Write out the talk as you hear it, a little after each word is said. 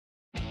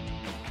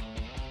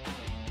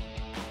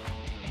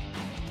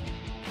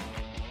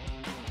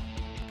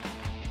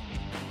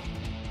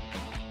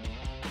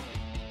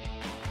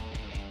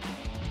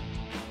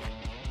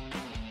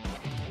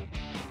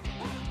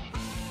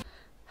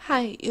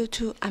Hi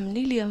YouTube, I'm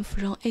Lillian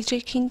from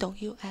Ajking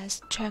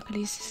US. Check,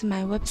 this is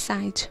my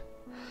website.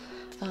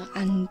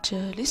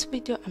 This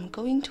video I'm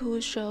going to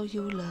show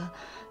you the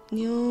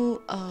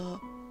new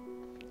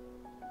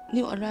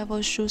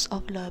arrival shoes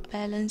of the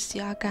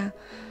Balenciaga.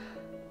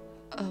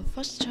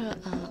 First,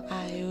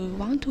 I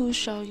want to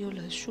show you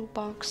the shoe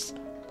box.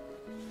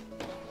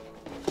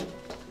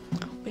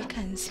 We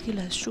can see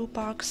the shoe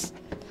box.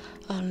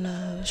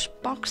 The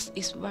box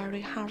is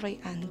very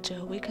heavy,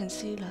 and we can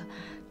see the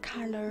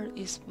color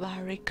is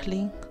very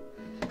clean,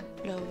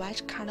 the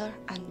white color,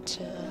 and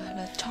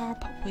the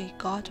top we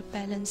got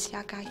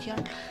Balenciaga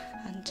here,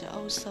 and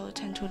also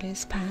turn to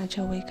this part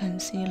we can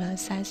see the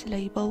size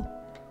label.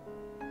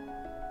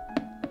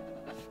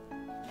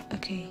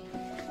 Okay,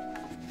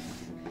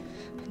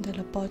 and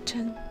the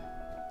button.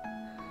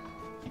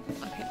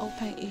 Okay,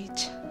 open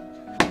it.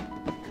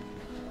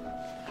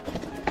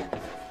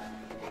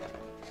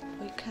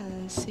 We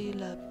can see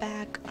the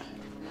bag,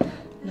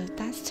 the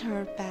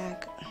duster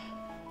bag.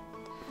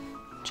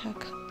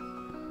 Check,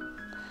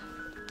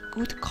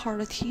 good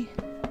quality,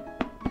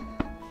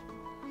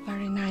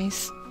 very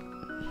nice.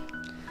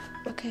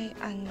 Okay,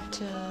 and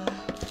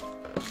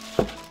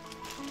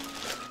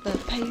the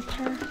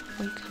paper,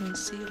 we can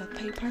see the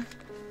paper.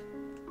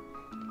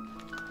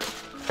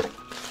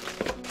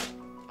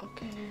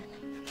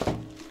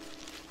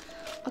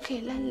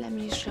 Okay, then let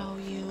me show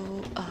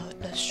you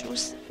the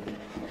shoes.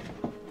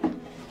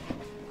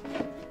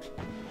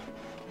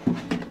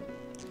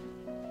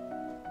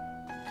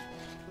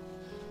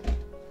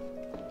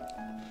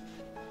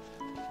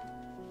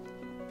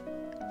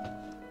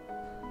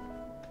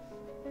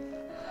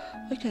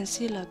 We can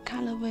see the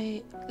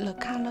colorway. The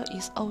color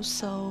is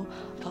also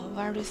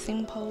very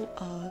simple.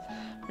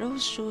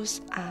 Those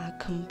shoes are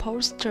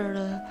composed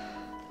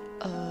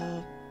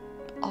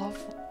of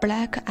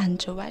black and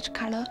white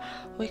color.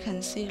 We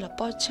can see the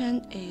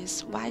bottom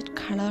is white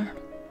color,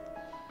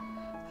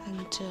 and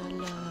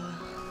the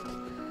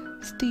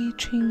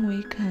stitching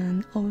we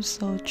can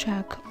also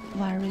check,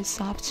 very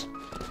soft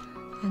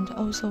and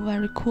also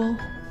very cool.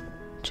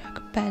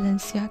 Check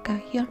Balenciaga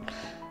here.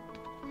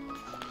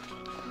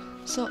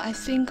 So I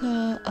think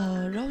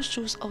those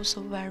shoes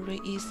also very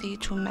easy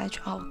to match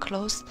our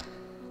clothes.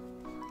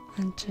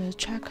 And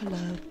check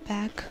the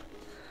back,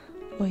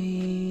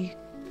 we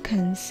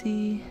can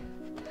see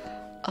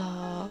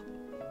a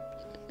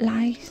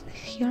line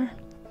here,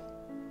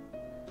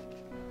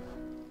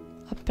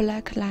 a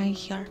black line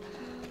here.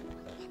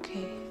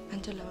 Okay,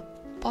 and the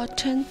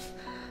bottom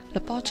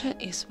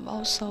is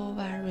also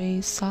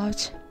very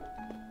soft.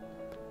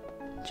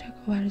 Check,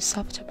 very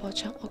soft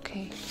bottom.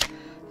 Okay.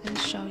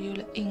 Let's show you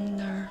the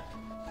inner.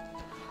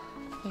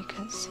 We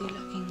can see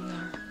the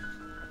inner.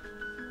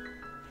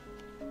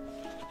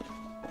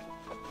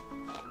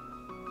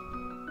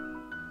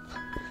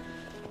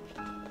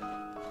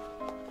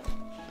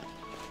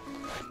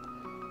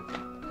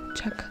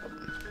 Check.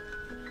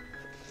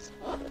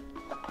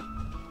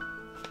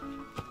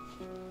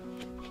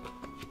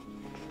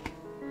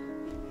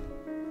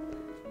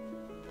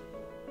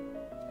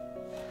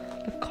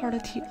 The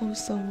quality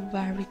also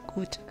very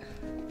good.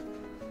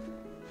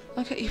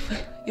 Okay, if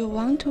you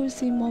want to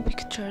see more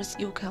pictures,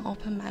 you can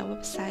open my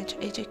website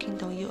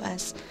ajkingru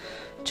US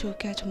to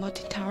get more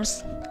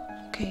details.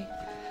 Okay,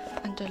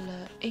 and the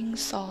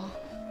insole.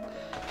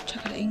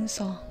 Check the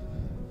insole.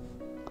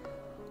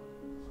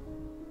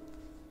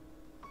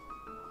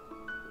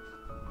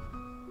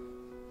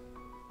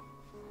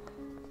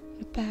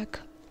 The back,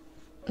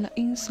 the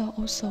insole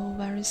also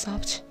very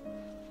soft.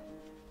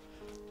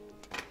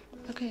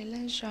 Okay,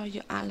 let's show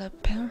you other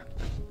pair.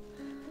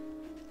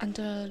 And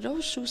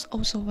those shoes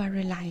also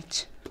very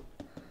light,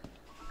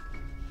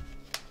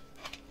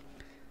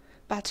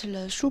 but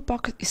the shoe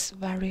box is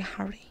very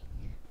heavy.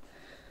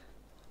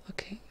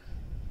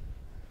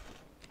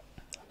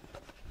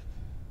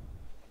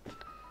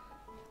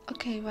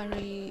 Okay,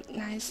 very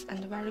nice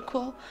and very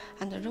cool.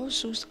 And those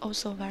shoes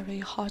also very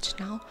hot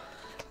now.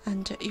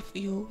 And if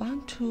you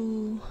want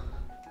to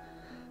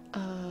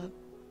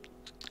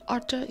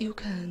order, you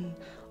can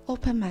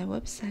open my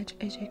website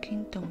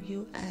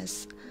ajkingru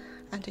US.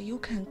 And you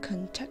can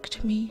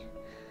contact me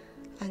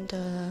and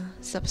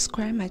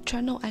subscribe my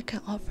channel. I can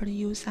offer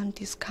you some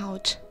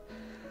discount.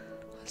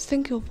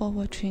 Thank you for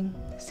watching.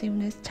 See you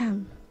next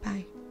time.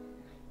 Bye.